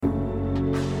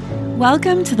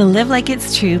Welcome to the Live Like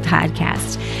It's True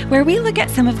podcast, where we look at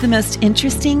some of the most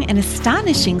interesting and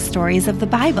astonishing stories of the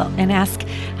Bible and ask,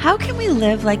 how can we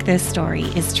live like this story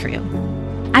is true?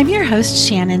 I'm your host,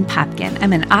 Shannon Popkin.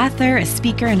 I'm an author, a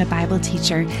speaker, and a Bible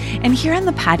teacher. And here on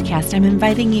the podcast, I'm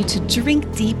inviting you to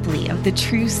drink deeply of the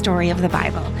true story of the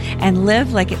Bible and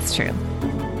live like it's true.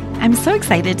 I'm so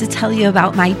excited to tell you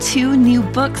about my 2 new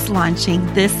books launching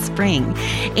this spring.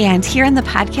 And here on the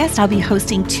podcast, I'll be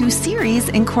hosting 2 series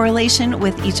in correlation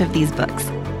with each of these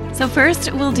books. So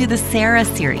first, we'll do the Sarah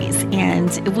series,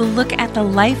 and we'll look at the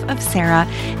life of Sarah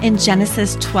in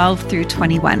Genesis 12 through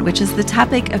 21, which is the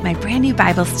topic of my brand new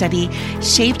Bible study,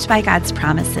 Shaped by God's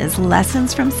Promises,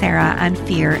 Lessons from Sarah on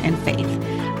Fear and Faith.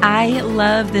 I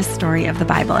love this story of the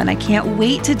Bible, and I can't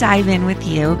wait to dive in with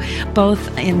you,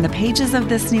 both in the pages of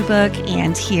this new book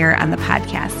and here on the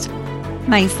podcast.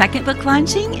 My second book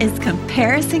launching is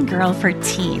Comparison Girl for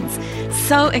Teens.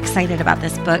 So excited about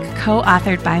this book,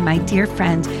 co-authored by my dear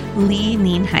friend, Lee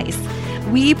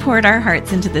Nienhuis. We poured our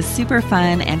hearts into this super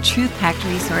fun and truth-packed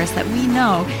resource that we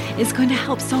know is going to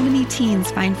help so many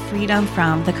teens find freedom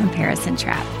from the comparison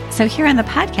trap. So here on the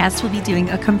podcast, we'll be doing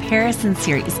a comparison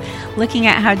series, looking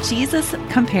at how Jesus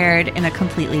compared in a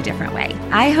completely different way.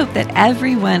 I hope that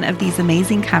every one of these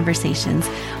amazing conversations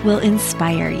will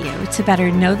inspire you to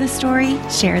better know the story,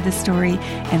 share the story,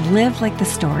 and live like the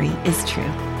story is true.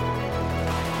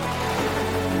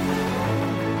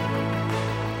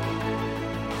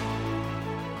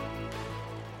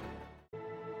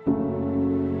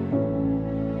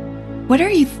 What are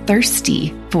you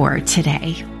thirsty for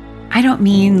today? I don't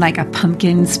mean like a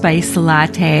pumpkin spice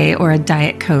latte or a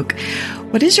Diet Coke.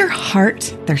 What is your heart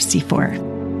thirsty for?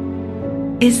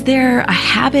 Is there a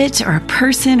habit or a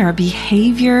person or a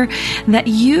behavior that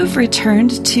you've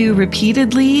returned to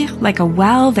repeatedly, like a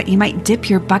well that you might dip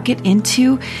your bucket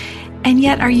into, and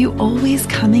yet are you always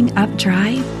coming up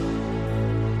dry?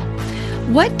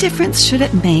 What difference should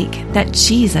it make that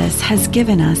Jesus has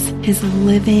given us his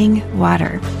living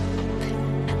water?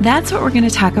 That's what we're going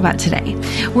to talk about today.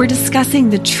 We're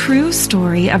discussing the true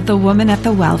story of the woman at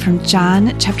the well from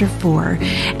John chapter 4.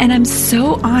 And I'm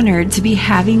so honored to be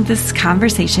having this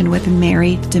conversation with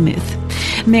Mary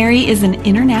DeMuth. Mary is an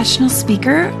international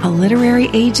speaker, a literary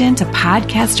agent, a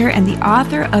podcaster, and the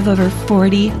author of over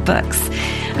 40 books.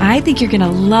 I think you're going to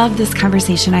love this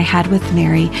conversation I had with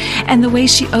Mary and the way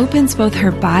she opens both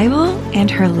her Bible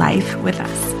and her life with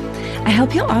us. I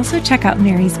hope you'll also check out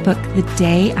Mary's book, The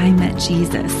Day I Met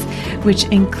Jesus, which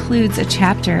includes a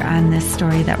chapter on this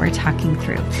story that we're talking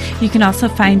through. You can also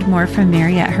find more from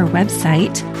Mary at her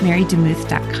website,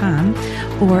 marydemuth.com,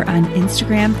 or on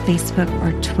Instagram, Facebook,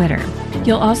 or Twitter.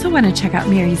 You'll also want to check out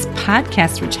Mary's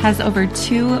podcast, which has over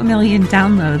 2 million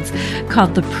downloads,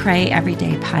 called the Pray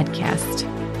Everyday Podcast.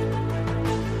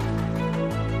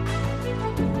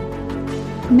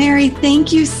 Mary,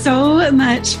 thank you so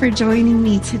much for joining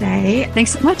me today.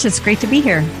 Thanks so much. It's great to be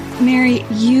here. Mary,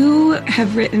 you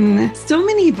have written so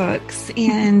many books,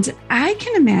 and I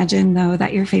can imagine, though,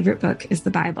 that your favorite book is the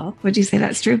Bible. Would you say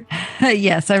that's true?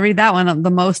 Yes, I read that one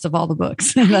the most of all the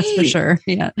books. Right. That's for sure.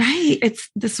 Yeah. Right. It's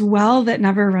this well that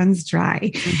never runs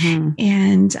dry. Mm-hmm.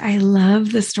 And I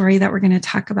love the story that we're going to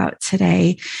talk about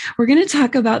today. We're going to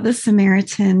talk about the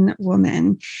Samaritan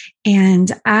woman.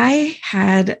 And I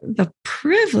had the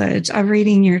privilege of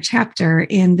reading your chapter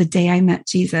in The Day I Met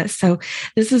Jesus. So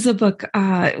this is a book.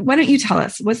 Why don't you tell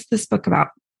us, what's this book about?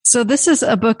 So this is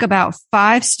a book about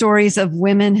 5 stories of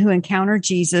women who encounter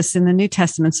Jesus in the New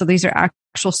Testament. So these are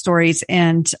actual stories.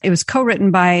 And it was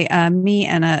co-written by me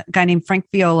and a guy named Frank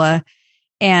Viola.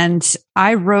 And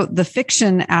I wrote the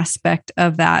fiction aspect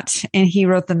of that, and he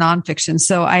wrote the nonfiction.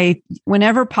 So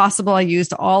whenever possible, I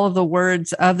used all of the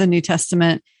words of the New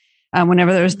Testament.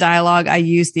 Whenever there was dialogue, I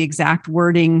used the exact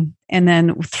wording, and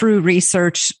then through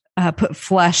research, put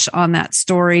flesh on that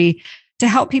story to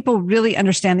help people really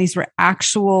understand these were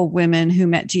actual women who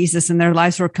met Jesus and their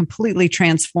lives were completely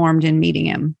transformed in meeting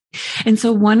him. And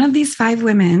so one of these 5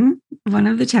 women, one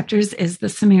of the chapters is the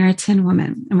Samaritan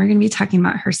woman. And we're going to be talking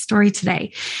about her story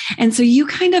today. And so you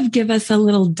kind of give us a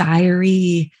little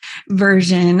diary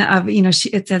version of,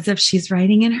 it's as if she's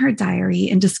writing in her diary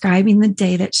and describing the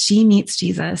day that she meets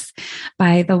Jesus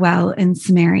by the well in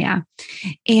Samaria.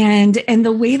 And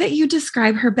the way that you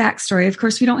describe her backstory, of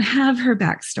course, we don't have her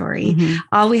backstory. Mm-hmm.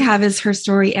 All we have is her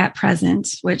story at present,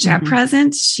 which at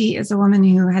present, she is a woman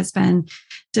who has been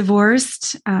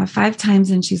divorced 5 times,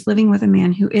 and she's living with a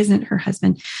man who isn't her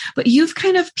husband. But you've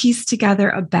kind of pieced together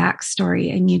a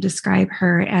backstory, and you describe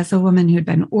her as a woman who had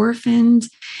been orphaned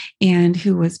and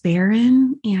who was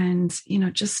barren and,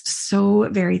 just so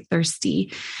very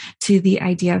thirsty to the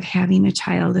idea of having a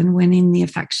child and winning the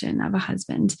affection of a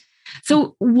husband.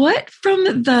 So what from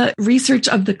the research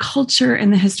of the culture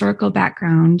and the historical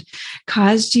background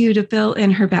caused you to fill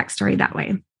in her backstory that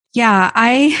way? Yeah,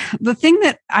 the thing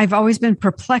that I've always been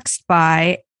perplexed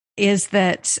by is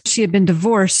that she had been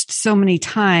divorced so many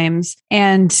times,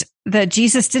 and that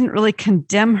Jesus didn't really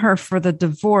condemn her for the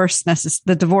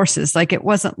divorces. Like, it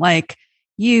wasn't like,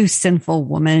 you sinful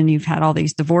woman, you've had all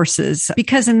these divorces.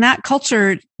 Because in that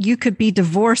culture, you could be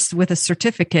divorced with a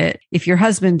certificate if your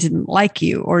husband didn't like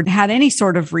you or had any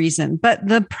sort of reason. But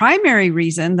the primary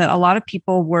reason that a lot of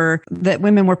that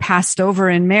women were passed over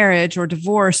in marriage or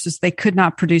divorced is they could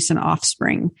not produce an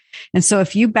offspring. And so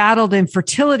if you battled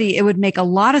infertility, it would make a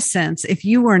lot of sense if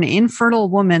you were an infertile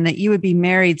woman that you would be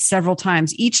married several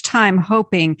times, each time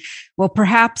hoping, well,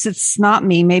 perhaps it's not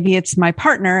me, maybe it's my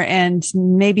partner, and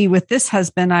maybe with this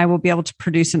husband, I will be able to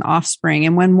produce an offspring.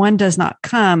 And when one does not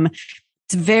come,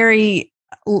 it's very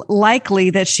likely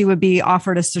that she would be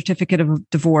offered a certificate of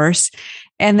divorce,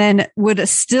 and then would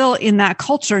still in that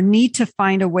culture need to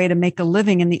find a way to make a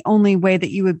living. And the only way that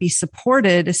you would be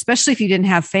supported, especially if you didn't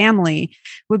have family,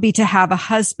 would be to have a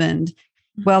husband.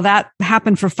 Well, that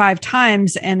happened for 5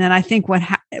 times. And then I think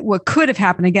what could have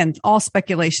happened, again, all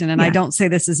speculation, and I don't say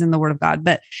this is in the Word of God,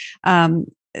 but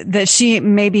that she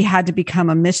maybe had to become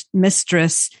a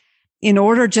mistress in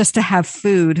order just to have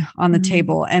food on the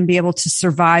table and be able to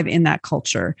survive in that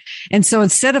culture. And so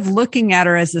instead of looking at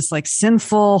her as this like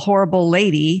sinful, horrible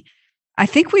lady, I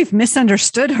think we've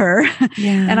misunderstood her.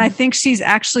 Yeah. And I think she's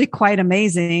actually quite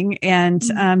amazing. And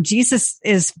Jesus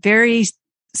is very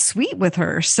sweet with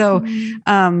her. So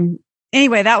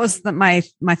anyway, that was my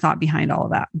thought behind all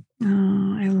of that.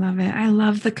 Oh, I love it. I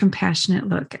love the compassionate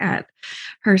look at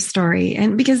her story.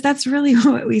 And because that's really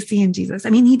what we see in Jesus.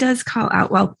 I mean, he does call out,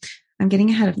 well, I'm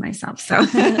getting ahead of myself. So,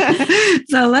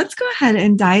 so let's go ahead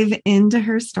and dive into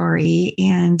her story.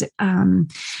 And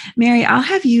Mary, I'll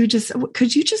have you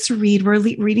could you just read, we're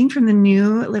reading from the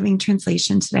New Living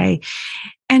Translation today.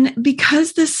 And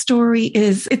because this story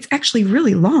it's actually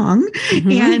really long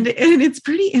and it's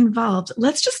pretty involved,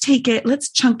 let's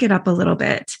chunk it up a little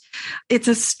bit. It's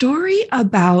a story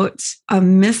about a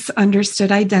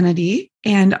misunderstood identity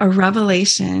and a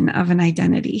revelation of an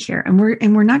identity here. And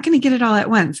we're not going to get it all at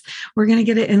once. We're going to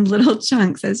get it in little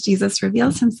chunks as Jesus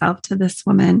reveals himself to this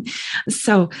woman.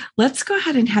 So let's go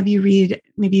ahead and have you read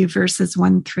maybe verses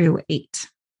 1-8.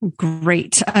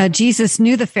 Great. Jesus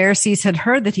knew the Pharisees had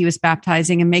heard that he was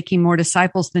baptizing and making more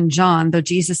disciples than John, though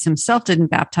Jesus himself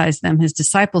didn't baptize them, his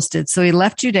disciples did. So he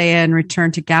left Judea and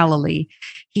returned to Galilee.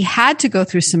 He had to go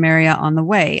through Samaria on the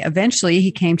way. Eventually,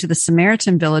 he came to the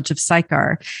Samaritan village of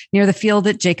Sychar, near the field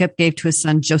that Jacob gave to his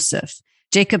son Joseph.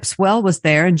 Jacob's well was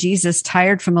there, and Jesus,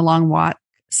 tired from the long walk,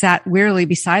 sat wearily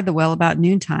beside the well about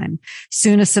noontime.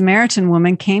 Soon a Samaritan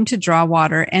woman came to draw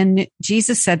water, and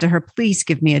Jesus said to her, "Please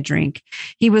give me a drink."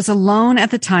 He was alone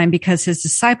at the time because his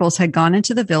disciples had gone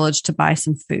into the village to buy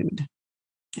some food.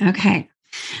 Okay.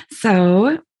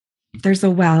 So there's a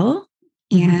well,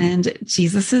 and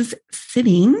Jesus is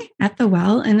sitting at the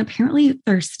well and apparently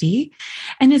thirsty.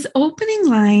 And his opening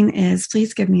line is,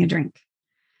 "Please give me a drink."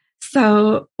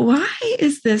 So why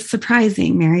is this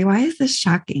surprising, Mary? Why is this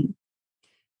shocking?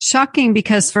 Shocking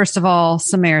because, first of all,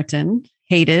 Samaritan,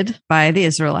 hated by the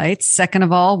Israelites. Second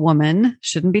of all, woman,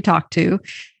 shouldn't be talked to.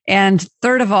 And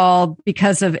third of all,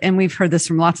 and we've heard this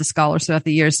from lots of scholars throughout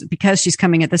the years, because she's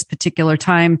coming at this particular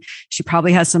time, she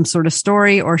probably has some sort of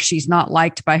story, or she's not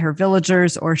liked by her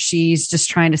villagers, or she's just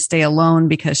trying to stay alone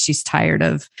because she's tired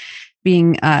of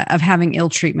having ill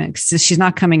treatment. She's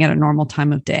not coming at a normal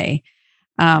time of day.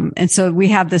 And so we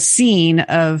have the scene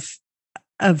of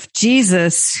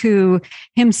Jesus, who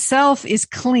himself is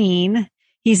clean.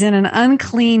 He's in an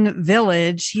unclean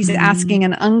village. He's asking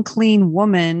an unclean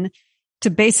woman to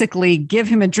basically give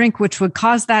him a drink, which would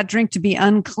cause that drink to be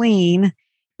unclean,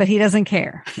 but he doesn't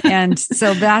care. And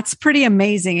so that's pretty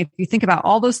amazing. If you think about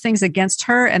all those things against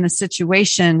her and the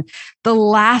situation, the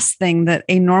last thing that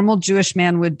a normal Jewish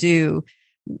man would do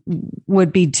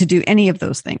would be to do any of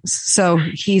those things. So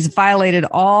he's violated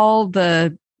all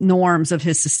the norms of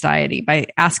his society by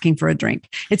asking for a drink.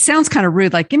 It sounds kind of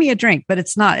rude, like, give me a drink, but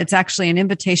it's not. It's actually an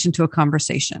invitation to a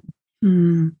conversation.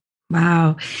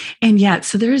 Wow. And yet,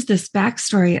 so there's this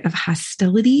backstory of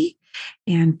hostility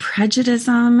and prejudice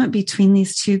between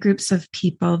these two groups of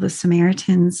people. The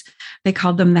Samaritans, they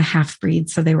called them the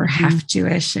half-breeds, so they were half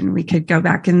Jewish, and we could go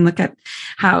back and look at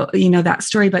how, that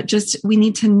story, but just we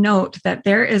need to note that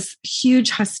there is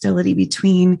huge hostility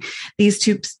between these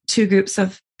two groups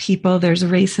of people. There's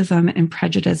racism and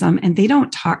prejudice, and they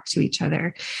don't talk to each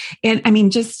other. And I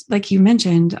mean, just like you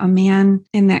mentioned, a man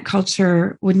in that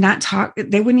culture would not talk.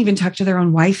 They wouldn't even talk to their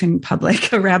own wife in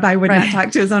public. A rabbi would not talk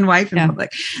to his own wife in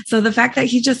public. So the fact that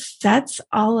he just sets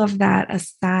all of that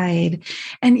aside,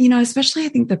 and, especially I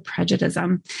think the prejudice,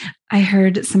 I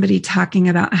heard somebody talking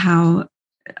about how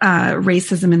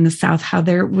racism in the South, how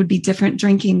there would be different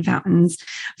drinking fountains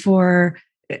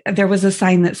there was a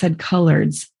sign that said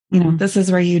coloreds. This is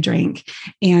where you drink.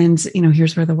 And,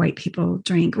 here's where the white people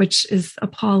drink, which is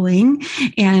appalling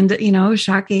and,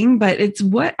 shocking, but it's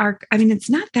it's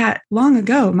not that long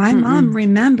ago. My mom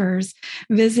remembers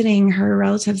visiting her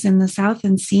relatives in the South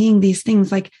and seeing these things.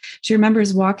 Like, she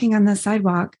remembers walking on the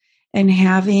sidewalk and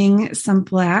having some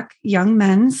Black young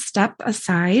men step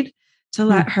aside to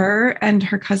let her and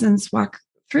her cousins walk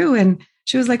through. And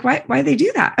she was like, why they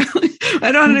do that?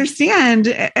 I don't understand.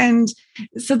 And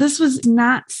so this was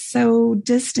not so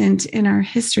distant in our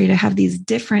history to have these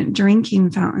different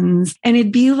drinking fountains. And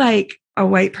it'd be like a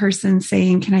white person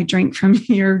saying, can I drink from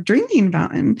your drinking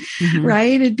fountain?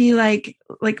 Right? It'd be like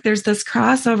there's this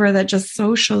crossover that just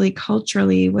socially,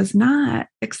 culturally was not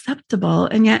acceptable.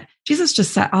 And yet Jesus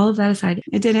just set all of that aside.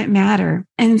 It didn't matter.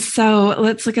 And so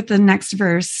let's look at the next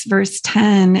verse, verse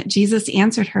 10. Jesus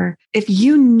answered her, if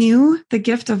you knew the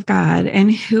gift of God and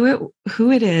who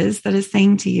it is that is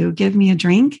saying to you, give me a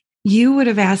drink, you would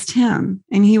have asked him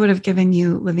and he would have given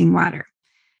you living water.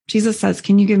 Jesus says,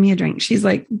 can you give me a drink? She's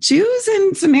like, Jews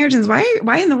and Samaritans,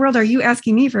 why in the world are you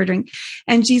asking me for a drink?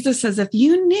 And Jesus says, if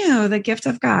you knew the gift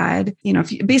of God,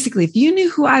 if you knew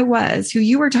who I was, who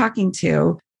you were talking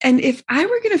to, and if I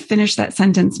were going to finish that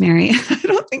sentence, Mary, I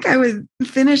don't think I would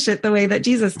finish it the way that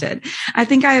Jesus did. I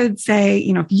think I would say,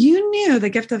 if you knew the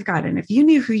gift of God and if you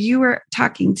knew who you were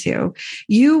talking to,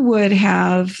 you would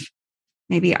have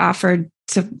maybe offered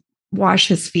to wash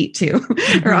his feet too,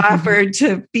 or offered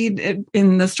to feed.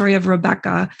 In the story of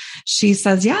Rebecca, she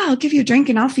says, yeah, I'll give you a drink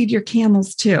and I'll feed your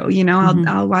camels too.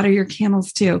 I'll water your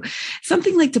camels too.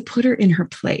 Something like to put her in her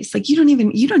place. Like you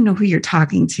don't know who you're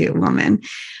talking to, woman.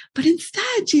 But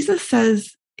instead, Jesus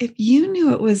says, if you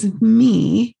knew it was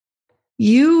me,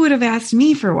 you would have asked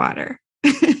me for water.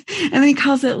 And then he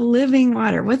calls it living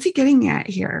water. What's he getting at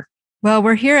here? Well,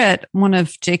 we're here at one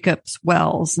of Jacob's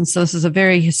wells. And so this is a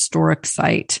very historic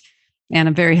site and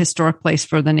a very historic place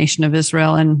for the nation of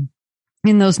Israel. And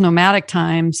in those nomadic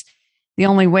times, the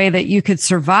only way that you could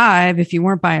survive if you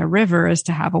weren't by a river is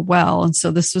to have a well. And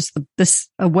so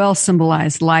a well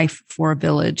symbolized life for a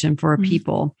village and for a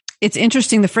people. It's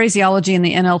interesting. The phraseology in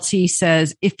the NLT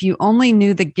says, if you only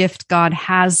knew the gift God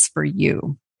has for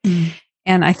you.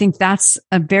 And I think that's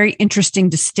a very interesting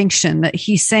distinction, that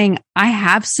he's saying, I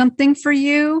have something for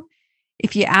you.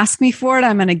 If you ask me for it,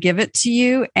 I'm going to give it to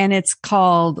you. And it's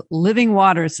called living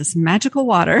water. It's this magical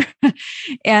water.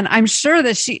 And I'm sure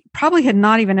that she probably had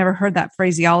not even ever heard that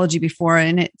phraseology before.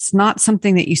 And it's not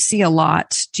something that you see a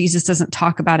lot. Jesus doesn't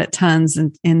talk about it tons.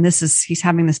 And he's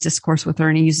having this discourse with her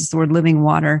and he uses the word living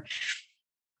water.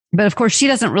 But of course, she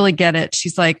doesn't really get it.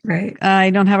 She's like, right.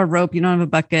 I don't have a rope. You don't have a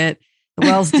bucket. The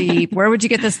well's deep. Where would you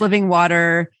get this living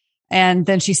water? And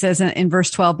then she says in verse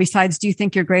 12, besides, do you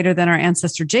think you're greater than our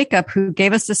ancestor Jacob, who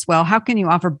gave us this well? How can you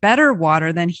offer better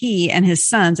water than he and his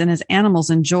sons and his animals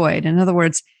enjoyed? In other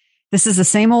words, this is the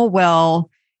same old well.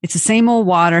 It's the same old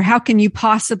water. How can you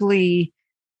possibly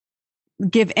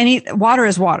give water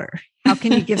is water? How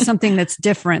can you give something that's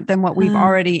different than what we've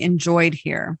already enjoyed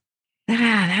here?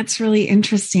 That's really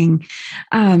interesting.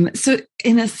 So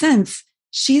in a sense,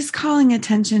 she's calling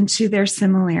attention to their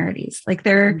similarities. Like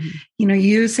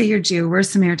you say you're Jew, we're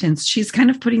Samaritans. She's kind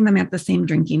of putting them at the same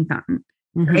drinking fountain,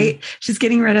 right? She's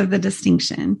getting rid of the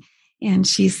distinction. And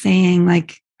she's saying,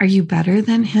 like, are you better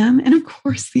than him? And of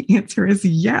course the answer is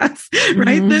yes,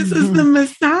 right? This is the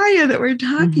Messiah that we're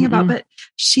talking about, but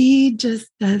she just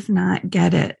does not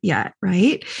get it yet,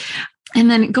 right? And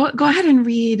then go ahead and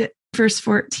read verse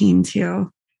 14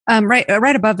 too.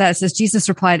 Right above that, it says, Jesus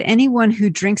replied, anyone who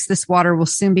drinks this water will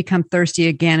soon become thirsty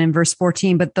again. In verse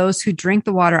 14, but those who drink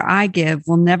the water I give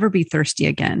will never be thirsty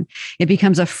again. It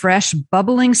becomes a fresh,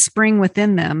 bubbling spring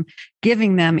within them,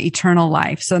 giving them eternal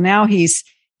life. So now he's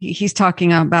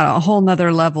talking about a whole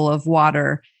nother level of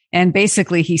water. And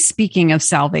basically he's speaking of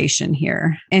salvation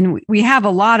here. And we have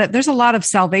there's a lot of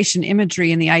salvation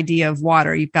imagery in the idea of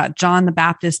water. You've got John the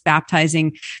Baptist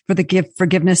baptizing for the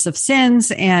forgiveness of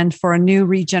sins and for a new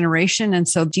regeneration. And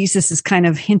so Jesus is kind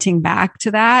of hinting back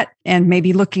to that and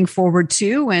maybe looking forward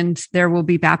to, and there will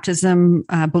be baptism,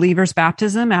 believers'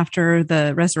 baptism after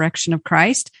the resurrection of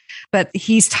Christ. But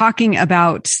he's talking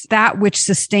about that which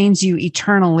sustains you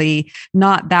eternally,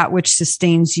 not that which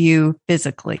sustains you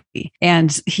physically.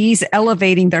 And he's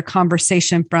elevating their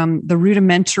conversation from the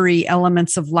rudimentary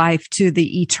elements of life to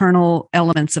the eternal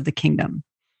elements of the kingdom.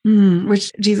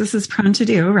 Which Jesus is prone to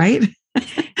do, right?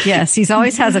 Yes, he's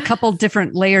always has a couple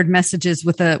different layered messages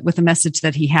with a message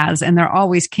that he has, and they're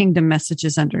always kingdom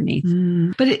messages underneath.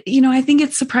 But I think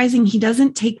it's surprising he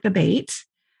doesn't take the bait.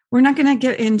 We're not going to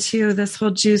get into this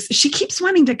whole Jews. She keeps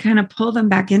wanting to kind of pull them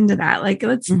back into that. Like,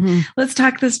 let's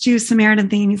talk this Jew Samaritan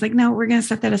thing. And he's like, no, we're going to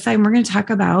set that aside. And we're going to talk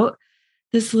about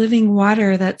this living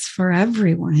water that's for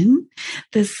everyone,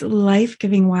 this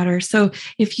life-giving water. So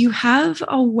if you have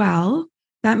a well,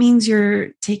 that means you're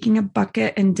taking a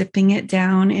bucket and dipping it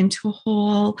down into a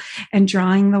hole and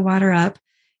drawing the water up.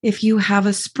 If you have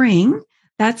a spring,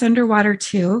 that's underwater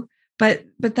too, but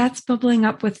that's bubbling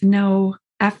up with no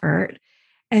effort.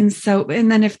 And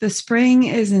then if the spring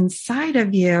is inside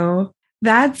of you,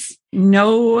 that's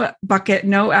no bucket,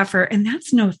 no effort, and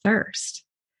that's no thirst.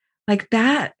 Like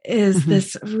that is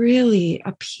this really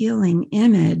appealing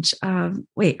image of,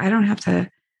 wait, I don't have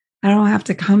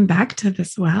to come back to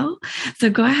this well. So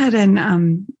go ahead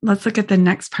and let's look at the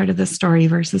next part of the story,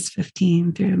 verses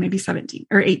 15 through maybe 17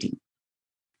 or 18.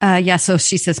 So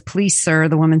she says, please, sir,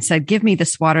 the woman said, give me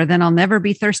this water, then I'll never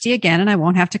be thirsty again, and I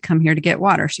won't have to come here to get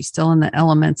water. She's still in the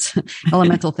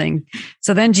elemental thing.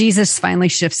 So then Jesus finally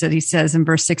shifts it. He says in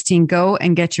verse 16, go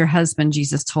and get your husband,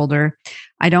 Jesus told her.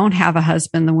 I don't have a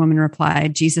husband, the woman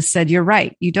replied. Jesus said, you're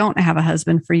right. You don't have a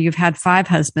husband, for you've had 5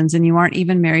 husbands, and you aren't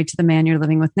even married to the man you're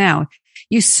living with now.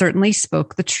 You certainly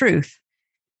spoke the truth.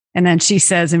 And then she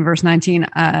says in verse 19,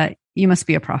 you must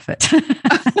be a prophet.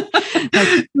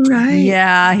 Like, right.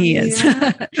 Yeah, he is.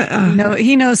 Yeah.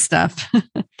 He knows stuff.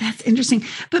 That's interesting.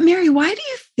 But Mary, why do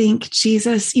you think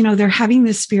Jesus, they're having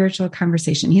this spiritual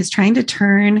conversation. He's trying to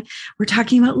turn, we're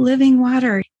talking about living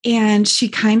water. And she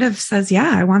kind of says,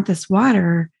 yeah, I want this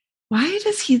water. Why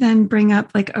does he then bring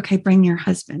up like, okay, bring your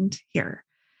husband here?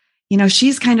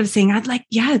 She's kind of saying, I'd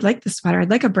like this water. I'd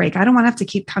like a break. I don't want to have to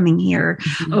keep coming here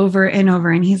over and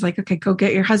over. And he's like, okay, go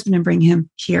get your husband and bring him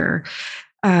here.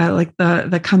 Like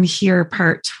the come here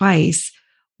part twice.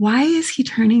 Why is he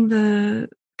turning the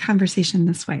conversation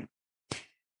this way?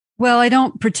 Well, I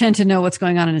don't pretend to know what's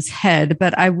going on in his head,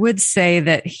 but I would say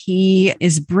that he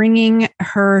is bringing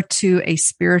her to a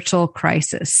spiritual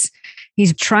crisis.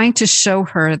 He's trying to show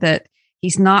her that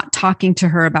he's not talking to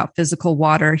her about physical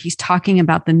water. He's talking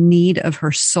about the need of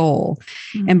her soul.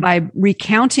 Mm-hmm. And by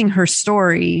recounting her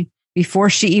story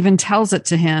before she even tells it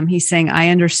to him, he's saying, I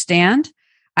understand.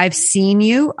 I've seen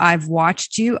you. I've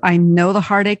watched you. I know the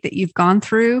heartache that you've gone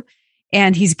through.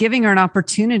 And he's giving her an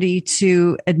opportunity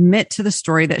to admit to the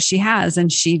story that she has.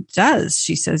 And she does.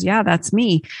 She says, yeah, that's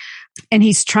me. And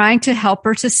he's trying to help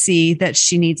her to see that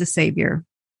she needs a savior.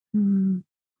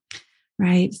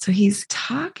 Right. So he's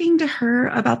talking to her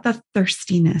about the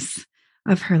thirstiness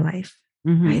of her life.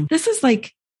 Right. This is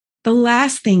like the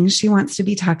last thing she wants to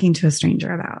be talking to a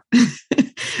stranger about.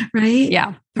 Right?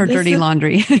 Yeah. Her dirty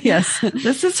laundry. Yes.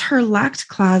 This is her locked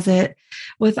closet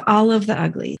with all of the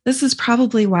ugly. This is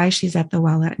probably why she's at the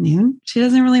well at noon. She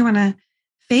doesn't really want to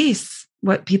face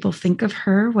what people think of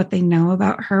her, what they know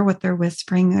about her, what they're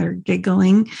whispering or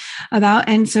giggling about.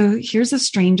 And so here's a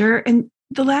stranger. And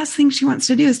the last thing she wants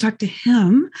to do is talk to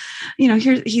him.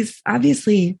 He's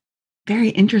obviously very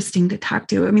interesting to talk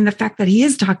to. I mean, the fact that he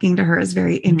is talking to her is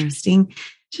very interesting.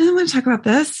 She doesn't want to talk about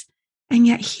this. And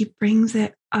yet he brings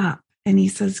it up and he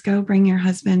says, go bring your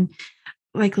husband.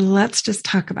 Like, let's just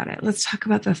talk about it. Let's talk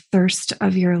about the thirst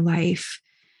of your life.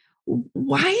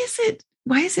 Why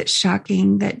is it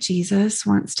shocking that Jesus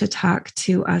wants to talk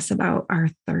to us about our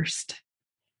thirst?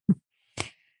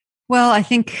 Well, I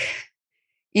think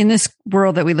in this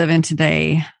world that we live in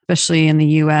today, especially in the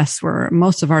US, where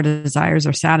most of our desires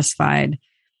are satisfied,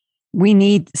 we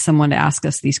need someone to ask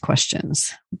us these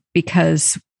questions,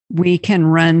 because we can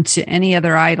run to any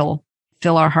other idol,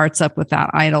 fill our hearts up with that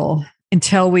idol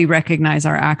until we recognize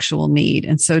our actual need.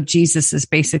 And so Jesus is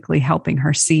basically helping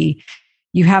her see,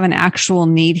 you have an actual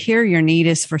need here. Your need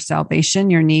is for salvation.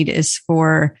 Your need is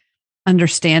for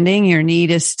understanding. Your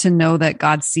need is to know that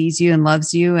God sees you and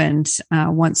loves you and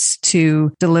wants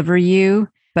to deliver you.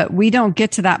 But we don't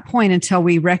get to that point until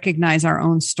we recognize our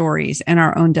own stories and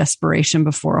our own desperation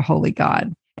before a holy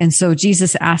God. And so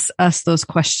Jesus asks us those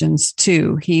questions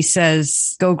too. He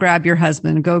says, go grab your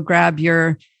husband, go grab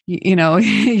your,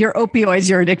 your opioids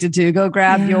you're addicted to, go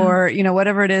grab your,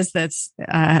 whatever it is that's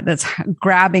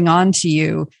grabbing onto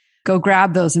you, go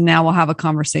grab those. And now we'll have a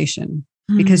conversation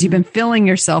because you've been filling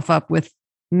yourself up with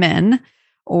men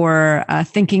or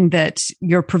thinking that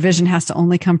your provision has to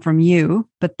only come from you,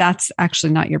 but that's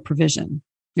actually not your provision.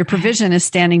 Your provision is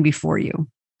standing before you.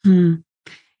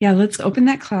 Yeah. Let's open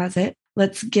that closet.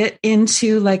 Let's get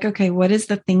into like, okay, what is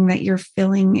the thing that you're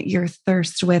filling your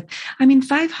thirst with? I mean,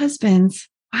 5 husbands.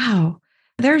 Wow.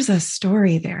 There's a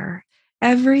story there.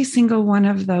 Every single one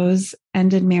of those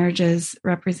ended marriages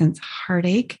represents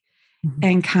heartache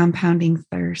and compounding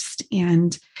thirst.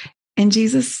 And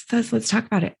Jesus says, let's talk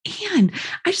about it. And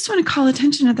I just want to call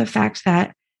attention to the fact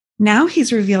that now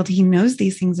he's revealed he knows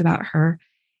these things about her.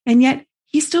 And yet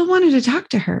he still wanted to talk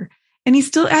to her. And he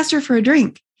still asked her for a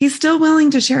drink. He's still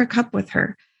willing to share a cup with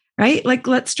her, right? Like,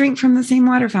 let's drink from the same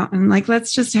water fountain. Like,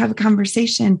 let's just have a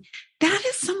conversation. That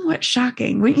is somewhat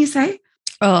shocking, wouldn't you say?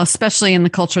 Well, especially in the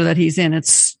culture that he's in,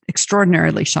 it's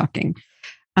extraordinarily shocking.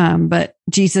 But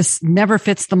Jesus never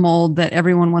fits the mold that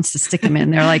everyone wants to stick him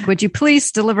in. They're like, would you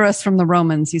please deliver us from the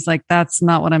Romans? He's like, that's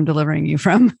not what I'm delivering you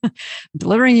from. I'm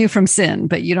delivering you from sin,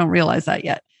 but you don't realize that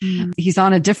yet. He's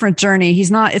on a different journey.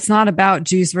 It's not about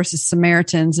Jews versus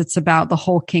Samaritans. It's about the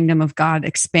whole kingdom of God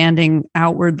expanding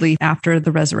outwardly after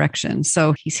the resurrection.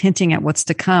 So he's hinting at what's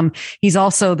to come. He's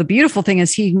also, the beautiful thing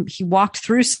is he walked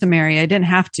through Samaria. He didn't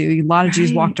have to. A lot of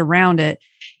Jews walked around it.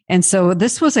 And so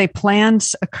this was a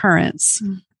planned occurrence.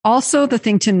 Also, the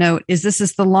thing to note is this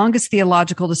is the longest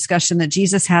theological discussion that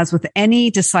Jesus has with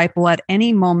any disciple at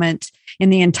any moment in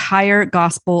the entire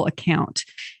gospel account.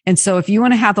 And so if you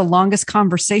want to have the longest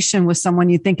conversation with someone,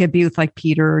 you think it'd be with like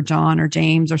Peter or John or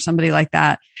James or somebody like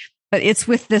that. But it's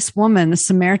with this woman, the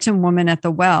Samaritan woman at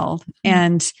the well.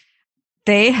 And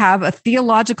they have a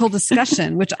theological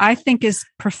discussion, which I think is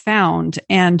profound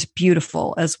and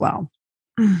beautiful as well.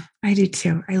 I do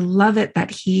too. I love it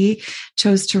that he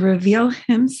chose to reveal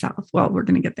himself. Well, we're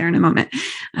going to get there in a moment.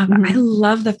 I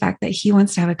love the fact that he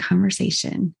wants to have a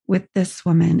conversation with this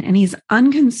woman, and he's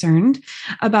unconcerned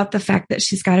about the fact that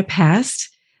she's got a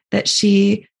past, that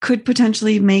she could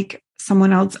potentially make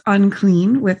someone else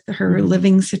unclean with her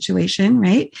living situation,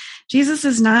 right? Jesus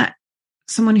is not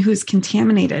someone who's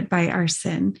contaminated by our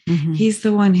sin. He's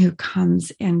the one who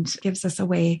comes and gives us a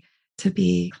way to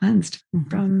be cleansed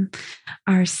from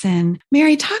our sin.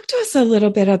 Mary, talk to us a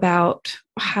little bit about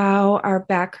how our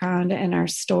background and our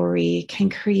story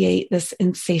can create this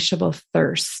insatiable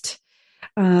thirst.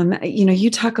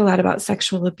 You talk a lot about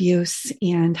sexual abuse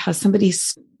and how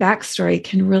somebody's backstory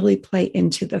can really play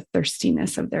into the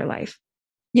thirstiness of their life.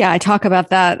 Yeah, I talk about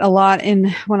that a lot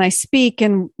when I speak.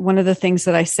 And one of the things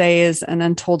that I say is an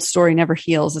untold story never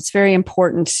heals. It's very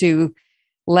important to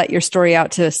let your story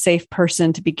out to a safe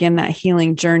person to begin that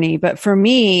healing journey. But for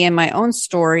me and my own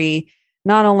story,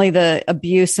 not only the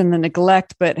abuse and the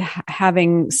neglect, but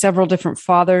having several different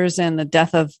fathers and the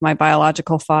death of my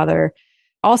biological father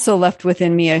also left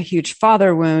within me a huge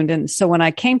father wound. And so when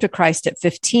I came to Christ at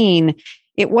 15,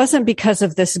 it wasn't because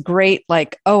of this great,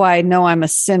 like, oh, I know I'm a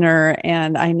sinner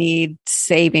and I need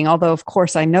saving. Although, of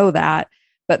course, I know that.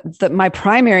 But my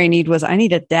primary need was I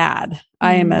need a dad.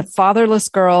 I am a fatherless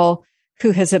girl who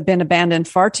has been abandoned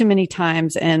far too many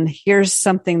times. And here's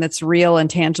something that's real and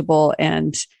tangible.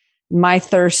 And my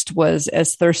thirst was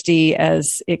as thirsty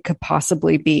as it could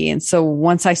possibly be. And so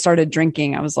once I started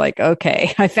drinking, I was like,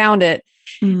 okay, I found it.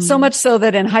 So much so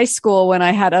that in high school, when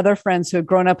I had other friends who had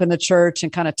grown up in the church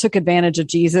and kind of took advantage of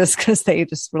Jesus because they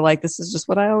just were like, this is just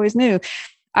what I always knew.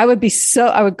 I would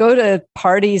go to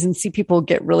parties and see people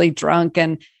get really drunk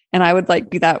and I would like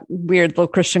be that weird little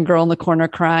Christian girl in the corner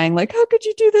crying, like, how could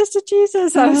you do this to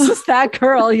Jesus? I was just that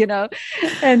girl,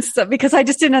 And so, because I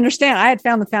just didn't understand, I had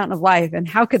found the fountain of life and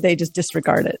how could they just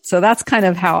disregard it? So that's kind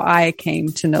of how I came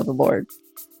to know the Lord.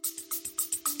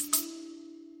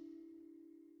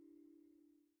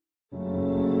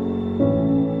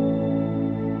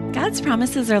 God's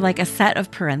promises are like a set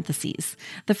of parentheses.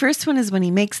 The first one is when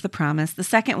he makes the promise. The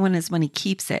second one is when he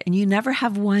keeps it. And you never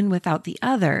have one without the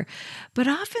other. But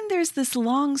often there's this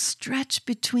long stretch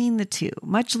between the two,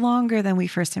 much longer than we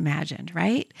first imagined,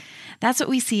 right? That's what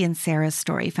we see in Sarah's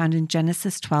story found in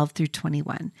Genesis 12 through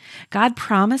 21. God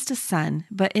promised a son,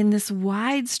 but in this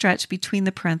wide stretch between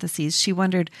the parentheses, she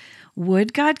wondered,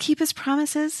 would God keep his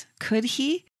promises? Could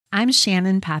he? I'm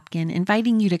Shannon Popkin,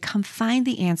 inviting you to come find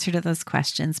the answer to those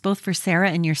questions, both for Sarah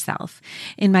and yourself,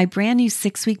 in my brand new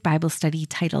 6-week Bible study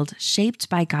titled Shaped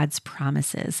by God's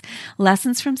Promises,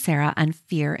 Lessons from Sarah on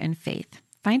Fear and Faith.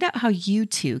 Find out how you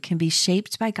too can be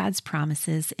shaped by God's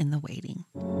promises in the waiting.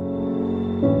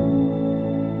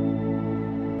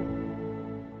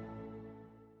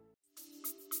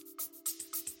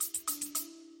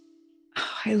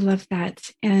 Oh, I love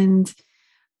that. And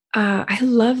I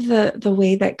love the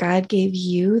way that God gave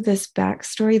you this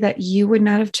backstory that you would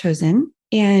not have chosen.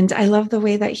 And I love the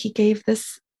way that he gave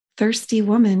this thirsty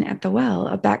woman at the well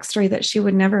a backstory that she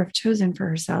would never have chosen for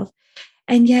herself.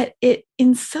 And yet it,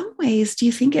 in some ways, do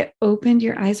you think it opened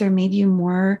your eyes or made you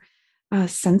more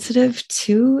sensitive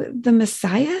to the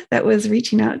Messiah that was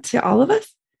reaching out to all of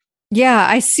us? Yeah,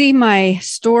 I see my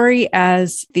story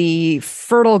as the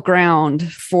fertile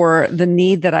ground for the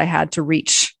need that I had to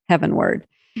reach heavenward.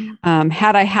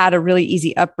 Had I had a really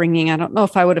easy upbringing, I don't know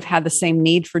if I would have had the same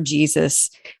need for Jesus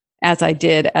as I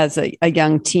did as a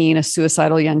young teen, a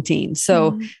suicidal young teen.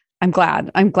 So I'm glad.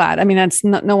 I mean, that's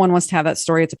no one wants to have that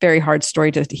story. It's a very hard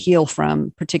story to heal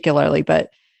from, particularly,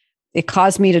 but it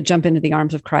caused me to jump into the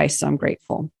arms of Christ. So I'm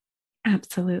grateful.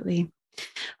 Absolutely.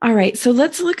 All right. So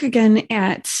let's look again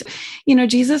at,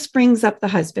 Jesus brings up the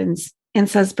husbands and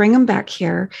says, bring them back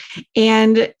here.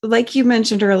 And like you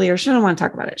mentioned earlier, she don't want to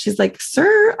talk about it. She's like,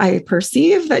 sir, I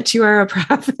perceive that you are a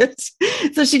prophet.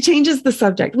 So she changes the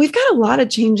subject. We've got a lot of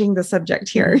changing the subject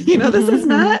here. This is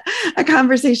not a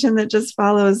conversation that just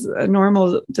follows a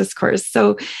normal discourse.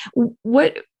 So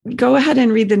go ahead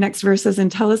and read the next verses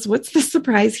and tell us what's the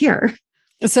surprise here.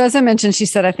 So as I mentioned, she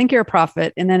said, I think you're a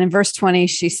prophet. And then in verse 20,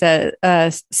 she said,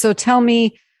 so tell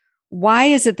me, why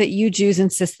is it that you Jews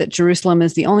insist that Jerusalem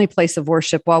is the only place of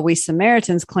worship, while we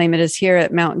Samaritans claim it is here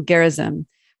at Mount Gerizim,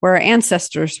 where our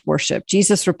ancestors worship?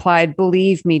 Jesus replied,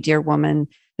 believe me, dear woman,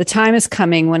 the time is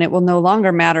coming when it will no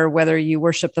longer matter whether you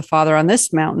worship the Father on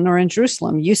this mountain or in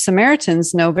Jerusalem. You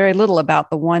Samaritans know very little about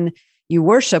the one you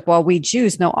worship, while we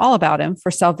Jews know all about him,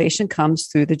 for salvation comes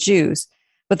through the Jews.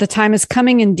 But the time is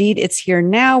coming, indeed, it's here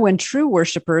now, when true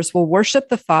worshipers will worship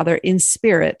the Father in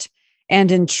spirit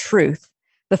and in truth.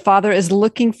 The Father is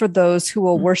looking for those who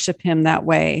will worship him that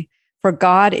way. For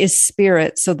God is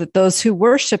spirit, so that those who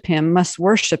worship him must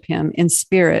worship him in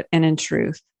spirit and in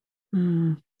truth.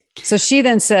 So she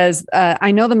then says,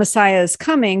 I know the Messiah is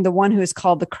coming, the one who is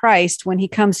called the Christ. When he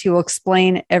comes, he will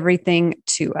explain everything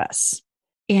to us.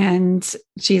 And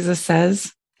Jesus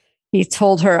says, he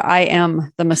told her, I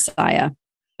am the Messiah.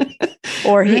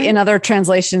 Or he, in other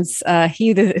translations,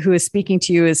 who is speaking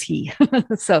to you is he.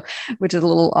 So, which is a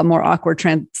little more awkward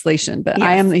translation, but yes.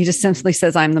 I am. He just simply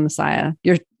says, "I'm the Messiah."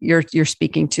 You're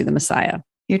speaking to the Messiah.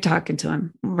 You're talking to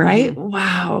him, right?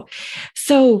 Wow.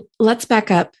 So let's back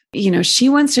up. She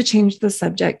wants to change the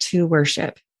subject to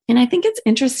worship, and I think it's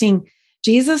interesting.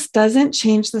 Jesus doesn't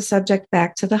change the subject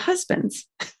back to the husbands.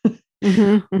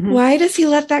 Why does he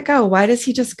let that go? Why does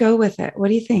he just go with it? What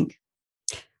do you think?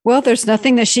 Well, there's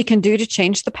nothing that she can do to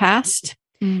change the past.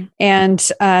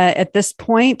 And at this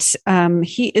point,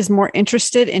 he is more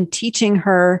interested in teaching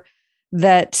her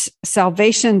that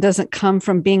salvation doesn't come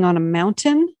from being on a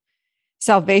mountain.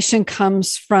 Salvation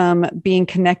comes from being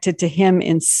connected to him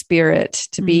in spirit,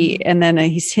 and then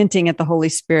he's hinting at the Holy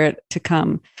Spirit to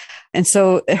come. And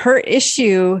so her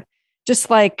issue,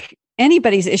 just like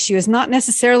anybody's issue, is not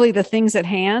necessarily the things at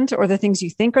hand or the things you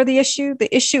think are the issue.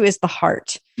 The issue is the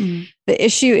heart. The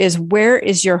issue is, where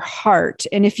is your heart?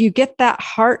 And if you get that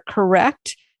heart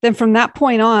correct, then from that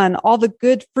point on, all the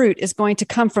good fruit is going to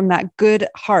come from that good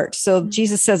heart. So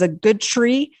Jesus says a good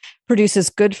tree produces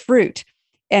good fruit.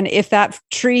 And if that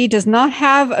tree does not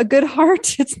have a good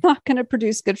heart, it's not going to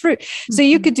produce good fruit. So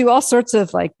you could do all sorts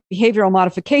of like behavioral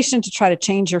modification to try to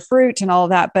change your fruit and all of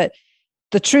that. But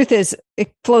the truth is,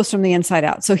 it flows from the inside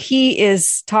out. So he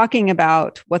is talking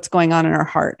about what's going on in her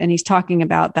heart. And he's talking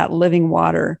about that living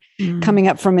water coming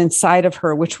up from inside of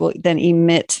her, which will then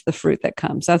emit the fruit that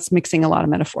comes. That's mixing a lot of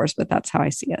metaphors, but that's how I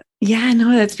see it. Yeah,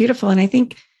 no, that's beautiful. And I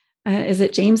think, is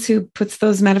it James who puts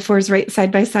those metaphors right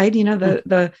side by side?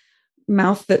 The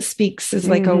mouth that speaks is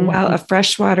like a well, a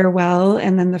freshwater well,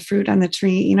 and then the fruit on the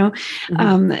tree,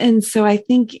 And so I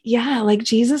think, like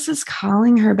Jesus is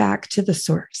calling her back to the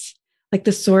source. Like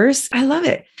the source, I love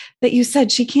it that you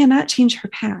said she cannot change her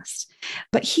past,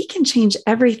 but he can change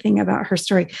everything about her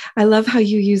story. I love how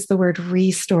you use the word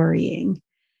restoring.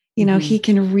 He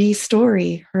can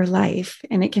restory her life,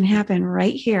 and it can happen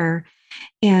right here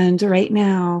and right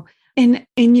now. And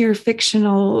in your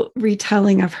fictional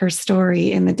retelling of her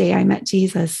story in The Day I Met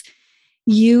Jesus,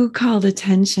 you called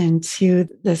attention to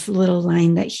this little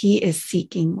line that he is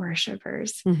seeking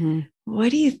worshipers.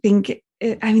 What do you think?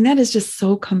 That is just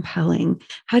so compelling.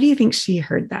 How do you think she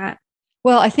heard that?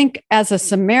 Well, I think as a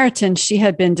Samaritan, she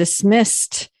had been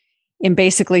dismissed in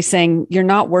basically saying, you're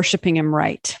not worshiping him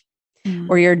right.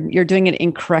 or you're doing it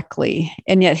incorrectly.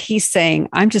 And yet he's saying,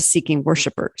 I'm just seeking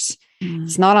worshipers.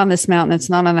 It's not on this mountain. It's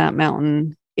not on that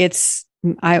mountain.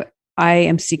 I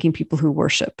am seeking people who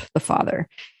worship the Father.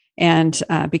 And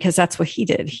because that's what he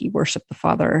did. He worshiped the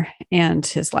Father, and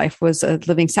his life was a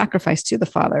living sacrifice to the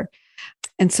Father.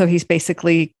 And so he's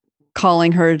basically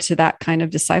calling her to that kind of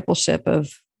discipleship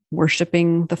of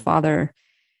worshiping the Father.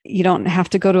 You don't have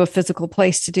to go to a physical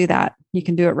place to do that. You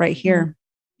can do it right here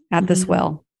at this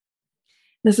well.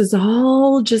 This is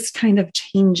all just kind of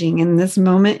changing in this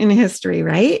moment in history,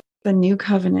 right? The new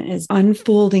covenant is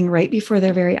unfolding right before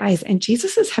their very eyes. And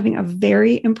Jesus is having a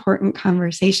very important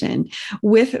conversation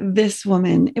with this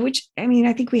woman, which, I mean,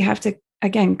 I think we have to,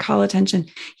 again, call attention.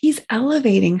 He's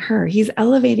elevating her. He's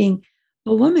elevating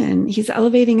a woman. He's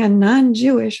elevating a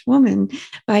non-Jewish woman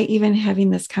by even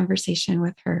having this conversation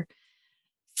with her.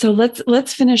 So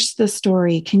let's finish the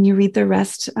story. Can you read the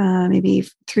rest, maybe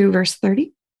through verse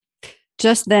 30?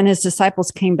 Just then his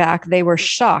disciples came back. They were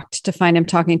shocked to find him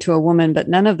talking to a woman, but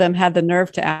none of them had the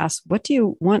nerve to ask, what do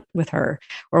you want with her?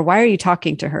 Or why are you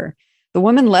talking to her? The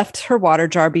woman left her water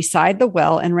jar beside the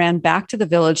well and ran back to the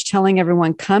village, telling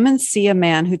everyone, come and see a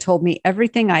man who told me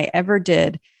everything I ever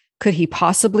did. Could he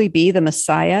possibly be the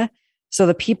Messiah? So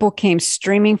the people came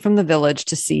streaming from the village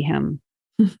to see him.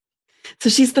 So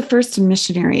she's the first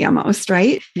missionary almost,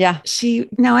 right? Yeah.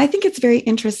 Now I think it's very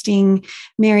interesting,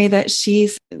 Mary, that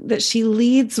she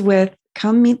leads with,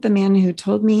 come meet the man who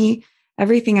told me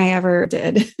everything I ever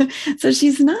did. So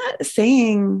she's not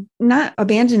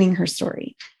abandoning her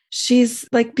story. She's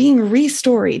like being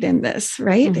restoried in this,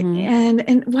 right?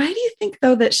 And why do you think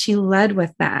though that she led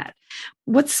with that?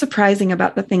 What's surprising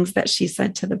about the things that she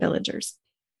said to the villagers?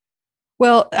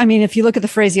 Well, I mean, if you look at the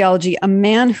phraseology, a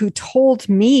man who told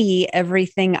me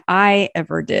everything I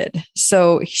ever did.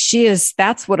 So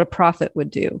that's what a prophet would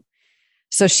do.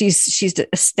 So she's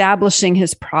establishing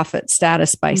his prophet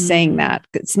status by saying that.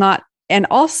 It's not, and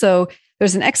also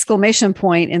there's an exclamation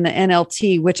point in the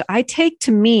NLT, which I take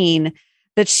to mean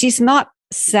that she's not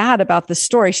sad about the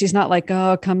story. She's not like,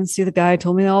 oh, come and see the guy who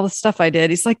told me all the stuff I did.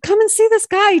 He's like, come and see this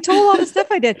guy. He told all the stuff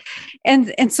I did.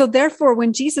 And so therefore,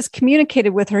 when Jesus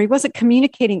communicated with her, he wasn't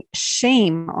communicating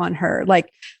shame on her.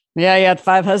 Like, yeah, you had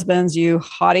 5 husbands, you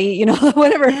haughty,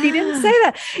 whatever. Yeah. He didn't say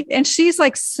that. And she's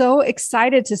like so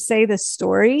excited to say this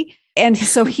story. And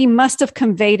so he must have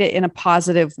conveyed it in a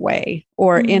positive way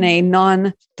or in a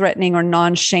non-threatening or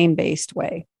non-shame-based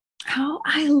way. Oh,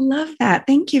 I love that.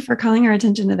 Thank you for calling our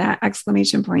attention to that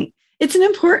exclamation point. It's an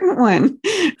important one.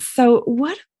 So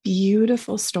what a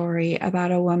beautiful story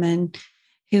about a woman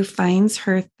who finds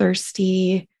her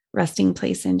thirsty resting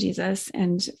place in Jesus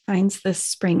and finds this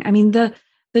spring. I mean, the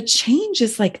change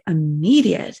is like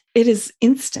immediate. It is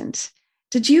instant.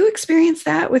 Did you experience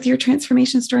that with your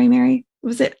transformation story, Mary?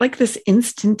 Was it like this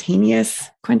instantaneous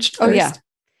quenched thirst? Oh, yeah.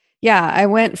 Yeah, I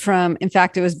went from, in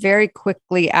fact, it was very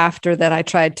quickly after that I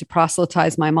tried to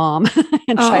proselytize my mom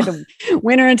and tried to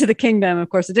win her into the kingdom.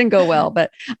 Of course, it didn't go well, but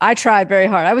I tried very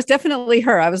hard. I was definitely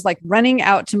her. I was like running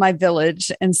out to my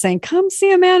village and saying, come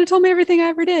see a man who told me everything I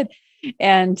ever did.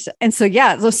 And so,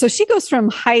 yeah, so she goes from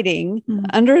hiding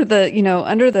under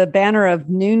the banner of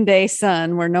noonday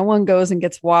sun where no one goes and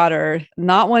gets water,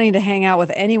 not wanting to hang out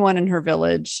with anyone in her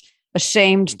village,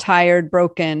 ashamed, tired,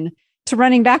 broken, to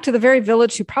running back to the very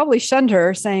village who probably shunned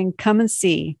her, saying, come and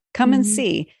see, and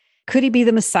see. Could he be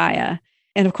the Messiah?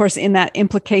 And of course, in that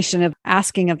implication of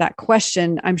asking of that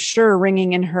question, I'm sure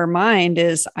ringing in her mind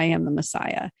is, I am the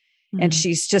Messiah. And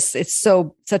she's just, it's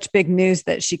such big news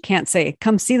that she can't say,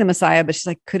 come see the Messiah, but she's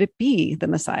like, could it be the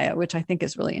Messiah? Which I think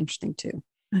is really interesting too.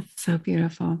 That's so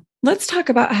beautiful. Let's talk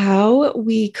about how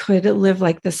we could live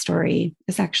like this story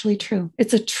is actually true.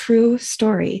 It's a true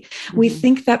story. We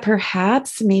think that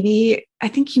perhaps I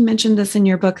think you mentioned this in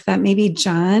your book, that maybe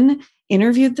John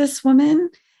interviewed this woman,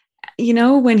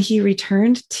 when he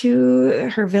returned to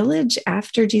her village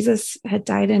after Jesus had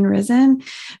died and risen.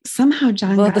 Somehow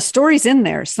John. Well, the story's in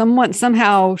there.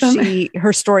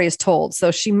 Her story is told.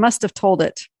 So she must have told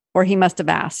it, or he must have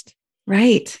asked.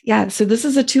 Right. Yeah. So this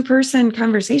is a 2-person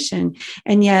conversation,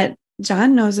 and yet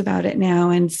John knows about it now.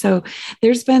 And so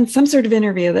there's been some sort of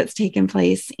interview that's taken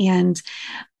place. And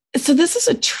so this is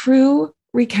a true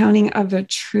recounting of a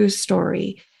true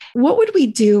story. What would we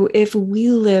do if we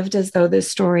lived as though this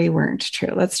story weren't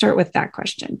true? Let's start with that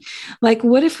question. Like,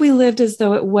 what if we lived as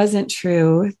though it wasn't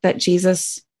true, that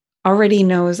Jesus already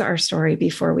knows our story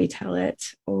before we tell it?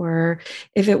 Or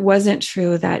if it wasn't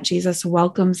true that Jesus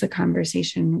welcomes the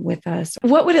conversation with us?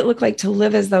 What would it look like to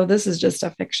live as though this is just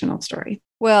a fictional story?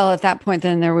 Well, at that point,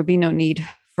 then there would be no need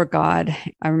for God.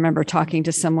 I remember talking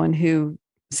to someone who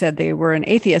said they were an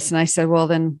atheist. And I said, well,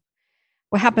 then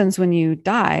what happens when you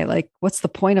die? Like, what's the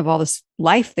point of all this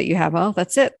life that you have? Well,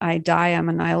 that's it. I die, I'm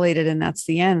annihilated, and that's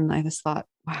the end. And I just thought,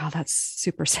 wow, that's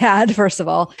super sad, first of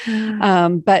all.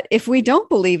 But if we don't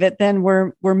believe it, then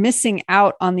we're missing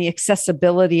out on the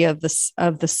accessibility of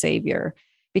the Savior.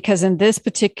 Because in this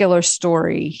particular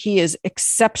story, he is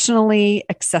exceptionally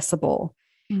accessible.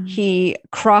 Mm-hmm. He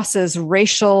crosses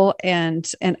racial and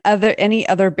any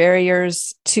other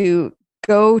barriers to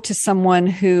go to someone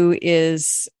who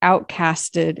is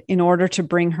outcasted in order to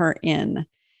bring her in.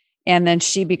 And then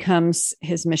she becomes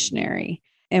his missionary.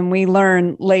 And we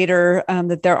learn later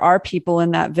that there are people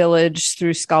in that village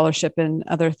through scholarship and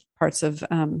other parts of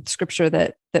scripture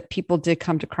that people did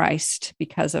come to Christ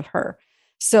because of her.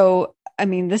 So, I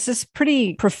mean, this is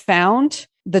pretty profound.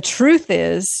 The truth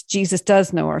is, Jesus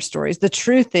does know our stories. The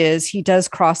truth is, he does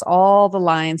cross all the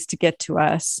lines to get to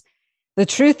us. The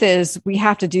truth is, we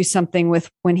have to do something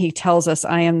with when he tells us,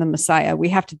 I am the Messiah. We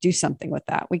have to do something with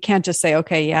that. We can't just say,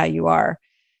 okay, yeah, you are.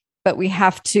 But we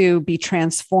have to be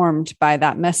transformed by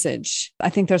that message. I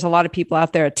think there's a lot of people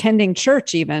out there attending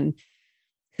church even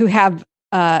who have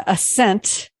a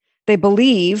scent. They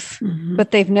believe,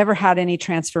 but they've never had any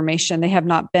transformation. They have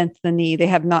not bent the knee. They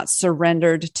have not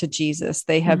surrendered to Jesus.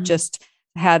 They have just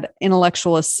had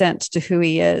intellectual assent to who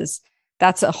he is.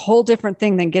 That's a whole different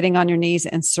thing than getting on your knees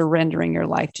and surrendering your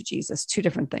life to Jesus. Two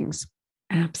different things.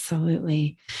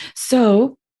 Absolutely.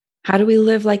 So how do we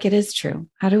live like it is true?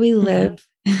 How do we live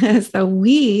so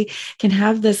we can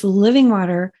have this living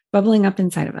water bubbling up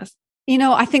inside of us? You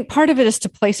know, I think part of it is to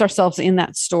place ourselves in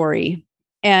that story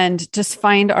and just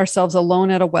find ourselves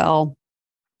alone at a well,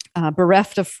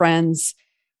 bereft of friends,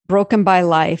 broken by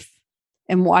life,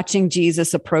 and watching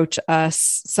Jesus approach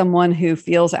us, someone who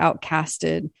feels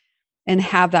outcasted, and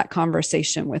have that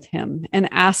conversation with him and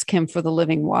ask him for the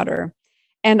living water.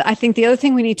 And I think the other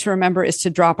thing we need to remember is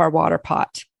to drop our water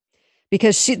pot,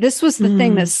 because this was the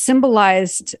thing that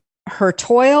symbolized her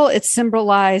toil. It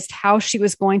symbolized how she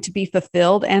was going to be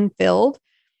fulfilled and filled.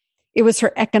 It was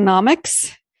her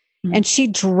economics. And she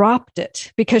dropped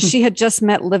it because she had just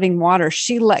met living water.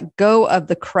 She let go of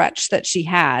the crutch that she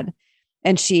had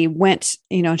and she went,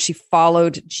 and she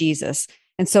followed Jesus.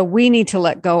 And so we need to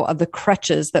let go of the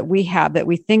crutches that we have that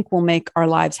we think will make our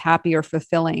lives happy or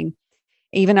fulfilling.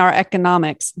 Even our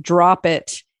economics, drop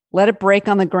it, let it break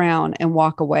on the ground and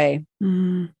walk away.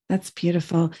 That's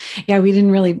beautiful. Yeah, we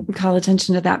didn't really call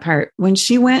attention to that part. When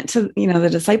she went to, the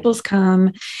disciples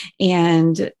come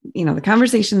and, the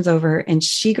conversation's over and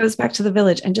she goes back to the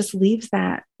village and just leaves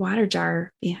that water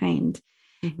jar behind.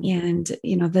 And,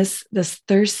 this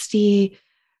thirsty,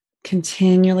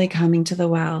 continually coming to the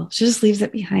well, she just leaves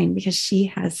it behind because she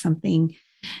has something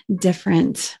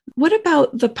different. What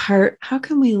about the part, how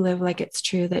can we live like it's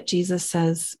true that Jesus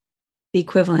says the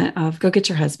equivalent of go get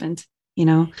your husband?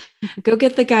 Go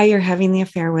get the guy you're having the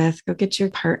affair with, go get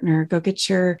your partner, go get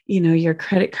your, your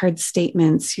credit card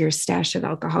statements, your stash of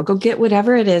alcohol, go get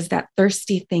whatever it is, that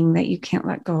thirsty thing that you can't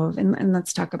let go of. And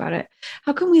let's talk about it.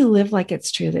 How can we live like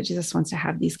it's true that Jesus wants to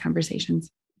have these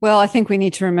conversations? Well, I think we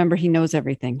need to remember he knows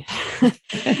everything.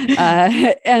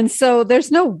 And so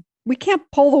we can't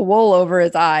pull the wool over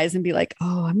his eyes and be like,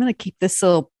 oh, I'm going to keep this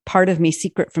little part of me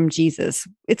secret from Jesus.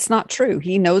 It's not true.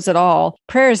 He knows it all.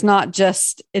 Prayer is not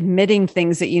just admitting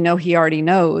things that he already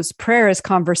knows. Prayer is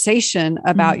conversation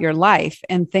about your life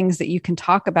and things that you can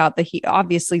talk about that he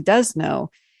obviously does know.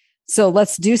 So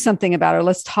let's do something about it.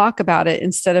 Let's talk about it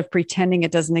instead of pretending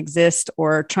it doesn't exist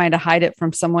or trying to hide it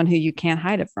from someone who you can't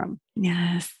hide it from.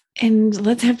 Yes. And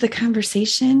let's have the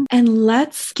conversation and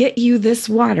let's get you this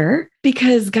water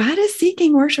because God is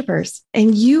seeking worshipers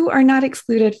and you are not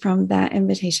excluded from that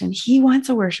invitation. He wants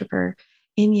a worshiper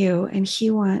in you and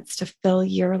he wants to fill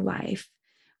your life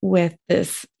with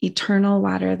this eternal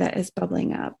water that is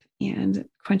bubbling up and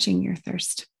quenching your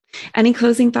thirst. Any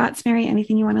closing thoughts, Mary?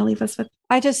 Anything you want to leave us with?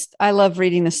 I love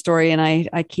reading the story and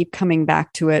I keep coming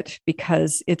back to it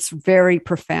because it's very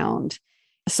profound.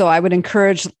 So I would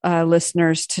encourage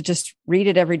listeners to just read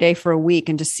it every day for a week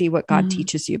and just see what God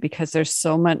teaches you, because there's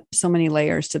so many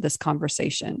layers to this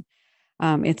conversation.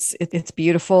 It's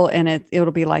beautiful and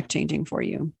it'll be life-changing for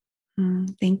you.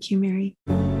 Thank you, Mary.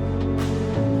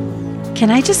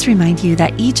 Can I just remind you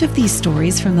that each of these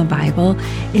stories from the Bible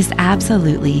is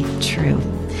absolutely true.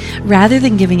 Rather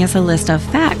than giving us a list of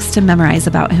facts to memorize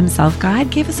about himself,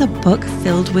 God gave us a book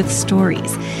filled with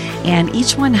stories. And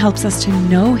each one helps us to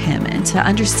know him and to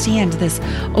understand this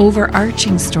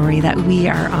overarching story that we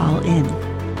are all in.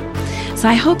 So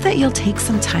I hope that you'll take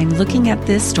some time looking at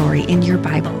this story in your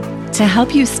Bible. To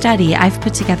help you study, I've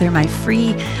put together my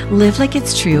free Live Like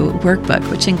It's True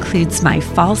workbook, which includes my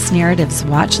false narratives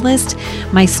watch list,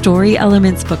 my story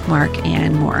elements bookmark,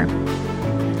 and more.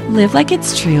 Live Like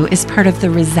It's True is part of the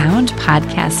Resound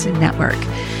Podcast Network.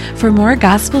 For more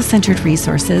gospel-centered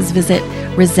resources, visit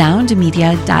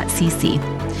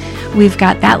resoundmedia.cc. We've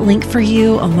got that link for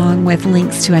you, along with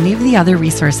links to any of the other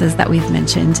resources that we've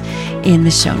mentioned in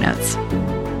the show notes.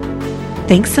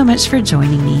 Thanks so much for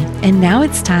joining me, and now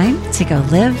it's time to go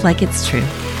live like it's true.